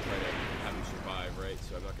die. I should try to have him survive, right?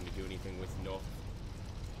 So I'm not going to do anything with Nuff.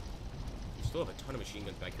 We still have a ton of machine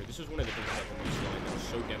guns back here. This is one of the things about the Mius line that was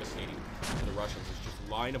so devastating to the Russians. It's just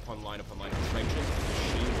line upon line upon line of trenches and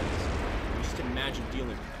machine guns. Just imagine dealing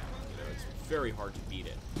with that. You know, it's very hard to beat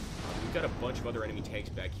it. We've got a bunch of other enemy tanks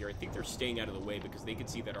back here. I think they're staying out of the way because they can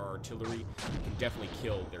see that our artillery can definitely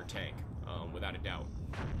kill their tank, without a doubt.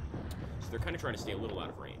 So they're kind of trying to stay a little out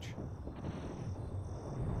of range.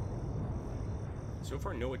 So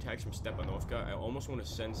far, no attacks from Stepanovka. I almost want to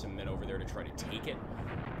send some men over there to try to take it,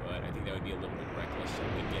 but I think that would be a little bit reckless,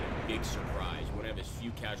 and we'd get a big surprise. We want to have as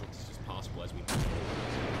few casualties as possible as we move forward.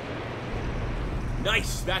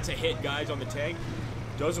 Nice! That's a hit, guys, on the tank.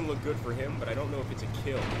 Doesn't look good for him, but I don't know if it's a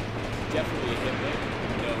kill. It's definitely a hit, though.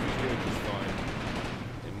 No, he's doing just fine.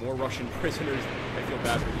 And more Russian prisoners. I feel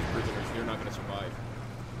bad for these prisoners. They're not going to survive.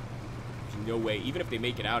 There's no way, even if they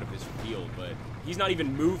make it out of this field, but he's not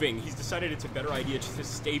even moving. He's decided it's a better idea just to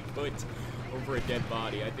stay put over a dead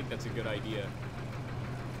body. I think that's a good idea.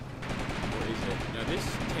 Or is it? Now, this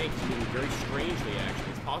tank is moving very strangely,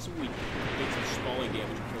 actually. It's possible we did some spalling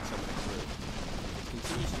damage and killed some of the crew. It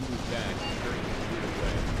continues to move back in a very weird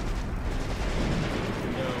way.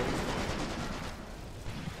 No,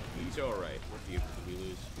 he's alright. What vehicle did we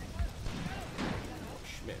lose? Oh,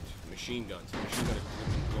 Schmidt. Machine guns. The machine gun is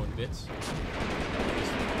blowing bits.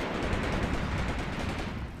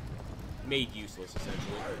 Made useless,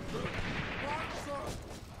 essentially.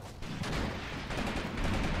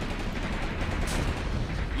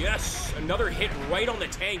 Yes! Another hit right on the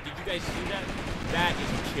tank. Did you guys see that? That is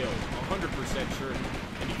a kill. 100% sure.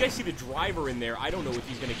 And you guys see the driver in there? I don't know if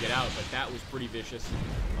he's going to get out, but that was pretty vicious.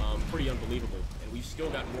 Pretty unbelievable. And we've still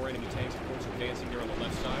got more enemy tanks, of course, advancing here on the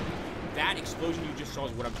left side. That explosion you just saw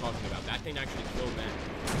is what I'm talking about. That thing actually killed men.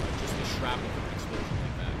 Just the shrapnel from an explosion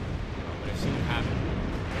like that. But I've seen it happen. I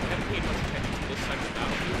haven't paid much attention to this side of the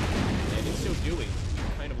battlefield, and in so doing,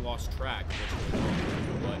 we've kind of lost track of what's going on.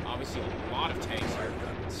 But obviously, a lot of tanks here.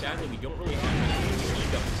 And sadly, we don't really have any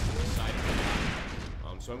machine guns to this side of the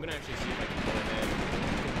battle. So I'm going to actually see if I can go ahead and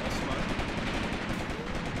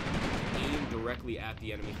aim directly at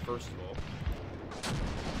the enemy first of all.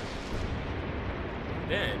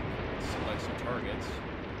 Then select some targets,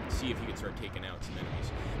 see if he can start taking out some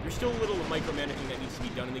enemies. There's still a little micromanaging that needs to be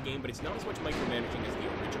done in the game, but it's not as much micromanaging as the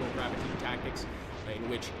original Graviteam Tactics, in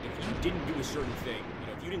which if you didn't do a certain thing, you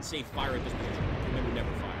know, if you didn't say fire at this position, the men would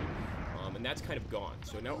never fire. And that's kind of gone.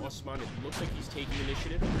 So now Osman, it looks like he's taking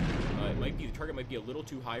initiative. It might be, the target might be a little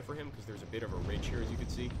too high for him because there's a bit of a ridge here, as you can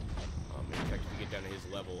see. In fact, if you get down to his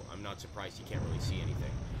level, I'm not surprised he can't really see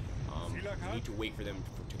anything. You need to wait for them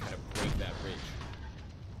to kind of break that ridge.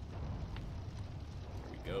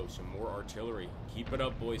 There we go, some more artillery. Keep it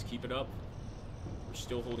up, boys, keep it up. We're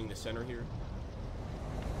still holding the center here.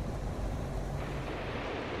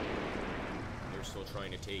 They're still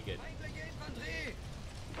trying to take it.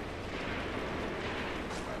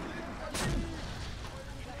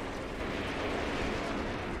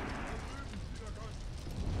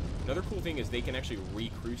 Another cool thing is they can actually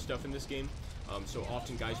recrew stuff in this game. So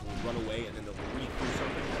often guys will run away and then they'll recrew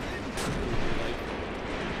something.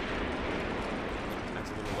 That's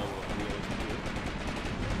a little level of realism here.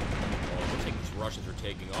 Oh, looks like these Russians are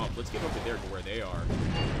taking off. Let's get over there to where they are.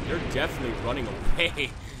 They're definitely running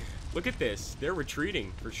away. Look at this. They're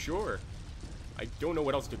retreating for sure. I don't know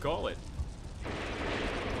what else to call it.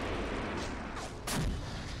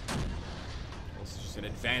 This is just an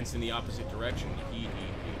advance in the opposite direction.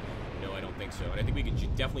 No, I don't think so. And I think we can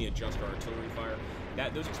definitely adjust our artillery fire.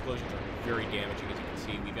 Those explosions are very damaging, as you can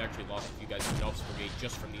see. We've actually lost a few guys in Nuff's brigade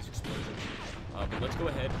just from these explosions. But let's go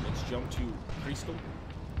ahead. Let's jump to Crystal.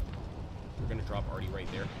 We're going to drop Artie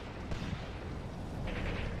right there.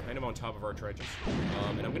 Kind of on top of our trenches.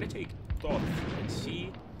 And I'm going to take Thoth and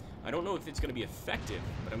see. I don't know if it's going to be effective,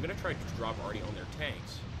 but I'm going to try to drop Artie on their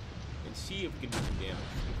tanks and see if we can do some damage.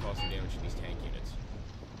 We can cause some damage to these tank units.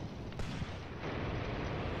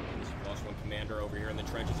 Lost one commander over here in the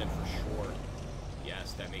trenches, and for sure.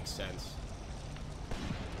 Yes, that makes sense.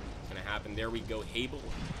 And there we go, Hable.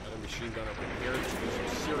 Another machine gunner prepared to do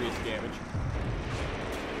some serious damage.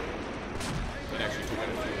 That actually took out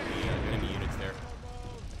a few of the enemy units there.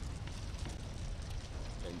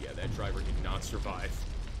 And yeah, that driver did not survive.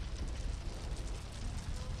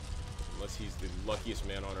 Unless he's the luckiest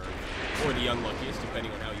man on Earth. Or the unluckiest,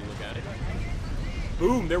 depending on how you look at it.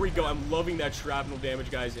 Boom, there we go. I'm loving that shrapnel damage,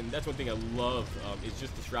 guys. And that's one thing I love, is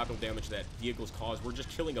just the shrapnel damage that vehicles cause. We're just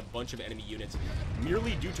killing a bunch of enemy units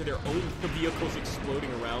merely due to their own vehicles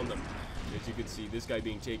exploding around them. As you can see, this guy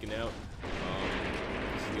being taken out.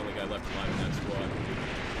 This is the only guy left alive in that squad.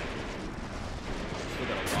 Still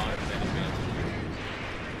got a lot of that advantage here.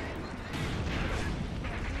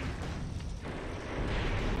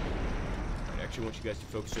 I actually want you guys to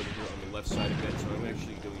focus over here on the left side of that, so I'm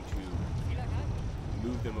actually going to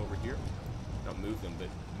move them over here. Not move them, but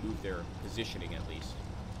move their positioning at least.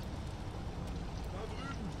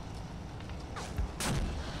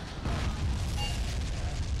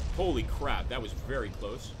 Holy crap, that was very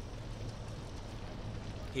close.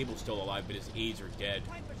 Hable's still alive, but his aides are dead.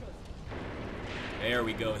 There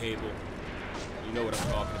we go, Hable. You know what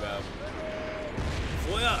I'm talking about.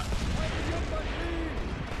 Feuer!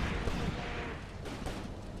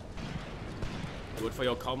 Do it for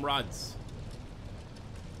your comrades.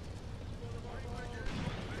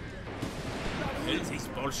 Kill these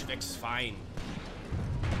Bolsheviks fine.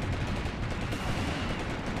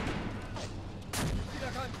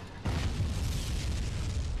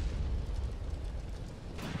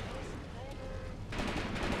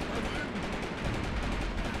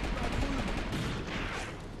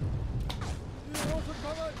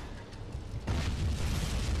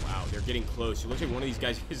 Wow, they're getting close. It looks like one of these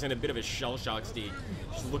guys is in a bit of a shell shock state.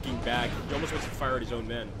 Just looking back. He almost wants to fire at his own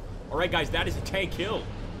men. Alright guys, that is a tank kill.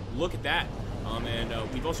 Look at that. And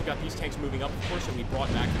we've also got these tanks moving up, of course, that we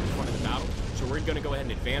brought back to the front of the battle. So we're going to go ahead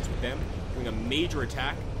and advance with them, doing a major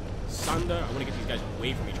attack. Sanda, I want to get these guys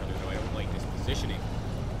away from each other, though. I don't like this positioning.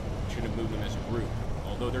 Should have moved them as a group.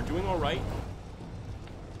 Although they're doing all right.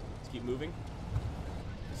 Let's keep moving.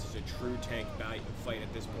 This is a true tank fight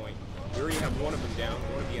at this point. We already have one of them down.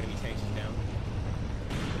 One of the enemy tanks is down.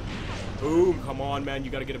 Boom! Come on, man.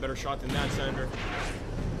 You got to get a better shot than that, Sander.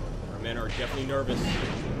 Our men are definitely nervous.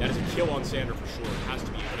 That is a kill on Sander for sure. It has to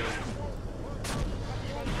be a kill.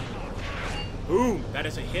 Boom! That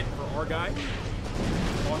is a hit for our guy.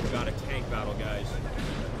 Talk about a tank battle, guys.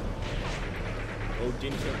 Oh,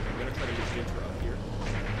 Dinter. I'm going to try to move Dinter up here.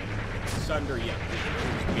 Sunder, yeah.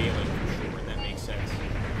 He's bailing for sure, and that makes sense.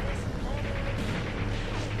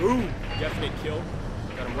 Boom! Definite kill.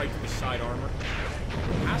 Got him right through the side armor.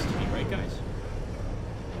 It has to be, right, guys?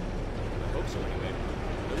 I hope so, anyway.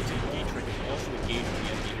 Looks like Dietrich is also engaged with the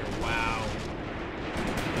enemy here. Wow.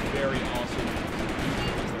 Very awesome.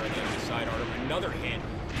 They're on the enemy side armor. Another hit.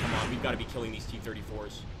 Come on, we've got to be killing these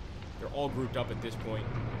T-34s. They're all grouped up at this point.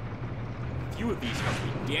 A few of these have to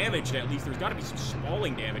be damaged at least. There's got to be some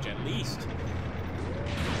spalling damage at least.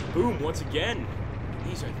 Boom, once again.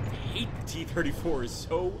 These are, I hate the T-34 is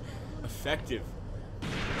so effective.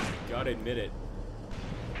 Gotta admit it.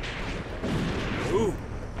 Ooh.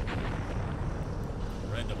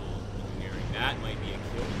 Incredible engineering. That might be a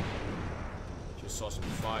kill. Just saw some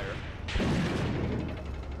fire.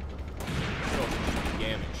 Oh,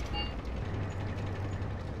 damaged. I'm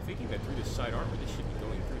thinking that through this side armor, this should be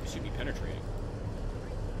going through. This should be penetrating.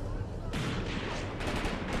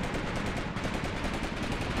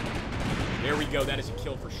 There we go. That is a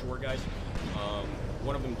kill for sure, guys.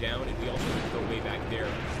 One of them down, and we also have to go way back there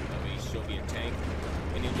of a Soviet tank.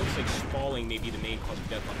 And it looks like spalling may be the main cause of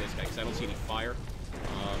death on this guy, because I don't see any fire.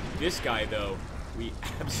 This guy, though, we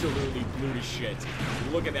absolutely blew to shit.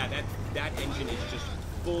 Look at that. That engine is just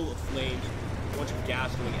full of flames, a bunch of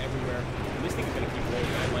gas going everywhere. And this thing is going to keep rolling.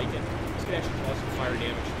 I like it. This could actually cause some fire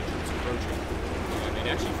damage to the troops approaching. It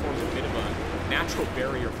actually forms a bit of a natural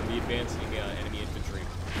barrier for the advancing enemy infantry.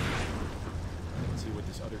 Let's see what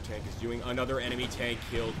this other tank is doing. Another enemy tank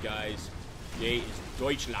killed, guys. Today is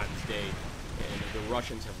Deutschland's Day. And the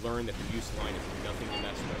Russians have learned that the Mius line is nothing to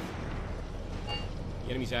mess with. The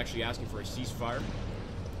enemy's actually asking for a ceasefire.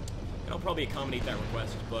 And I'll probably accommodate that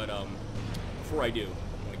request, but before I do,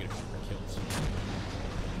 I'm going to get a few more kills.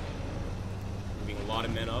 Moving a lot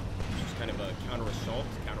of men up. Just kind of a counter-assault,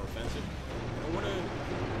 counter-offensive. And I want to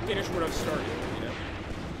finish what I've started, you know?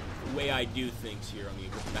 The way I do things here on the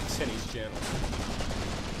Maxeni's channel.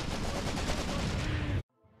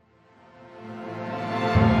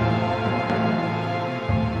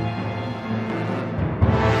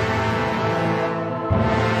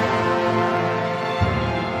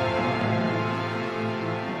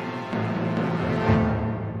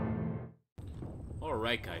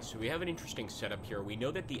 Alright guys, guys, so we have an interesting setup here. We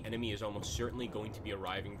know that the enemy is almost certainly going to be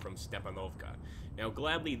arriving from Stepanovka. Now,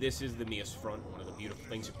 gladly, this is the Mius Front. One of the beautiful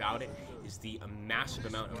things about it is the massive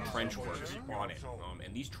amount of trench works on it,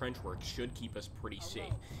 and these trench works should keep us pretty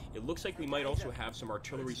safe. It looks like we might also have some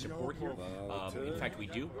artillery support here. In fact, we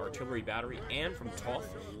do. Artillery battery and from Toth,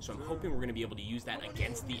 so I'm hoping we're going to be able to use that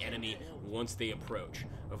against the enemy once they approach.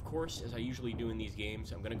 Of course, as I usually do in these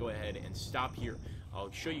games, I'm going to go ahead and stop here.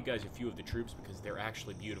 I'll show you guys a few of the troops because they're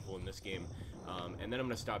actually beautiful in this game. And then I'm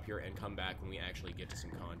going to stop here and come back when we actually get to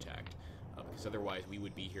some contact. Because otherwise we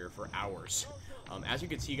would be here for hours. As you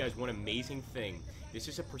can see, guys, one amazing thing. This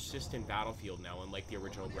is a persistent battlefield now, unlike the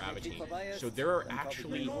original Graviteam. So there are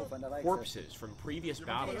actually corpses from previous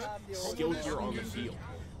battles still here on the field,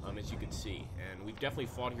 as you can see. And we've definitely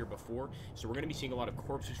fought here before, so we're going to be seeing a lot of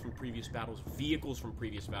corpses from previous battles, vehicles from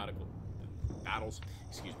previous battles,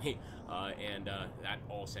 excuse me, and that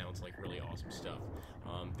all sounds like really awesome stuff.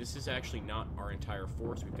 This is actually not our entire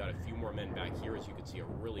force. We've got a few more men back here, as you can see, a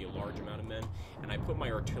really large amount of men, and I put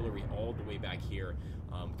my artillery all the way back here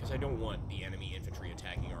because I don't want the enemy infantry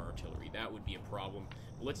attacking our artillery. That would be a problem.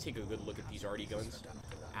 But let's take a good look at these arty guns.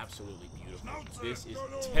 Absolutely beautiful. This is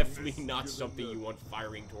definitely not something you want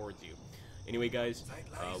firing towards you. Anyway, guys,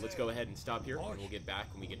 let's go ahead and stop here, and we'll get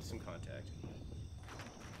back when we get to some contact.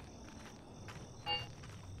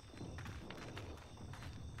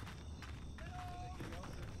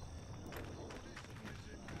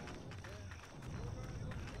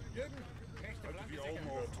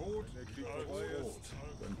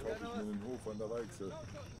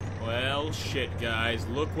 Well, shit, guys.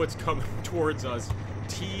 Look what's coming towards us.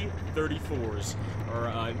 T-34s.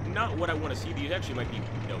 Or, not what I want to see. These actually might be...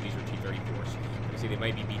 No, these are T-34s. I'm going to say they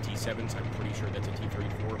might be BT-7s. I'm pretty sure that's a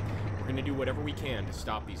T-34. We're going to do whatever we can to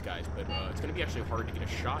stop these guys, but it's going to be actually hard to get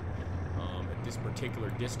a shot at this particular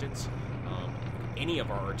distance. Any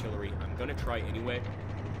of our artillery. I'm going to try anyway.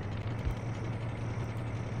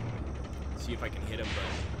 See if I can hit him, but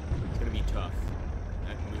it's going to be tough.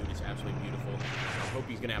 That moon is absolutely beautiful. I hope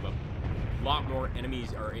he's going to have a lot more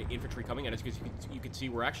enemies or infantry coming at us, because you can see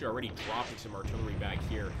we're actually already dropping some artillery back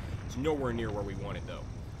here. It's nowhere near where we want it, though.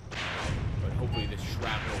 But hopefully this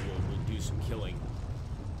shrapnel will do some killing.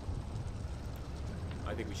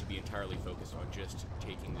 I think we should be entirely focused on just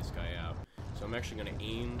taking this guy out. So I'm actually going to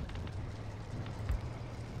aim...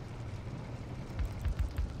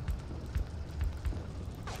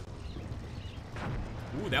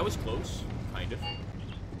 Ooh, that was close, kind of.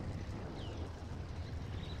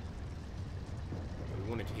 We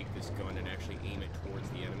want to take this gun and actually aim it towards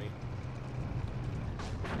the enemy.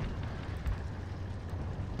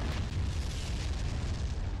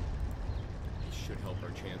 This should help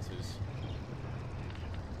our chances.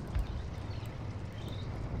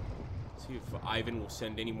 See if Ivan will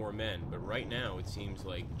send any more men, but right now it seems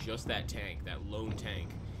like just that tank, that lone tank,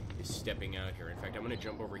 is stepping out here. In fact, I'm going to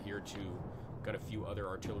jump over here to... Got a few other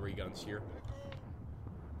artillery guns here.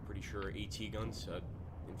 Pretty sure AT guns.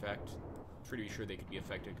 In fact, pretty sure they could be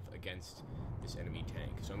effective against this enemy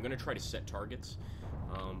tank. So I'm going to try to set targets,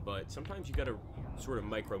 but sometimes you got to sort of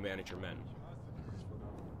micromanage your men.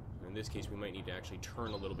 In this case, we might need to actually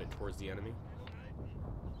turn a little bit towards the enemy.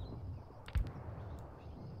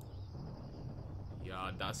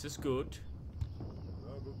 Ja, das ist gut.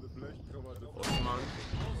 Osman.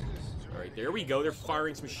 Alright, there we go. They're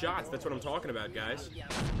firing some shots. That's what I'm talking about, guys.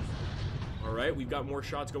 Alright, we've got more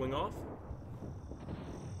shots going off.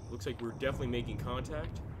 Looks like we're definitely making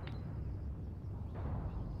contact.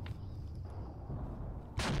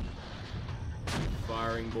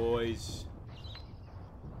 Firing, boys.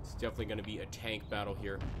 It's definitely going to be a tank battle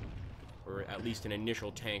here. Or at least an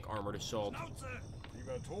initial tank armored assault.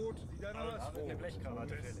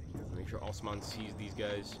 Make sure Osman sees these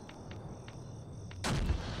guys.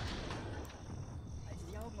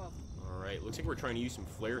 Alright, looks like we're trying to use some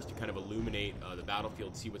flares to kind of illuminate the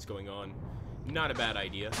battlefield, see what's going on. Not a bad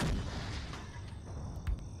idea.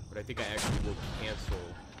 But I think I actually will cancel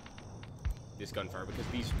this gunfire, because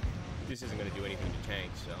this isn't going to do anything to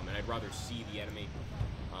tanks. And I'd rather see the enemy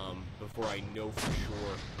before I know for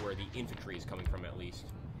sure where the infantry is coming from, at least.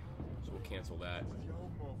 So we'll cancel that.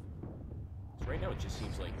 So right now it just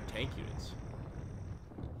seems like tank units.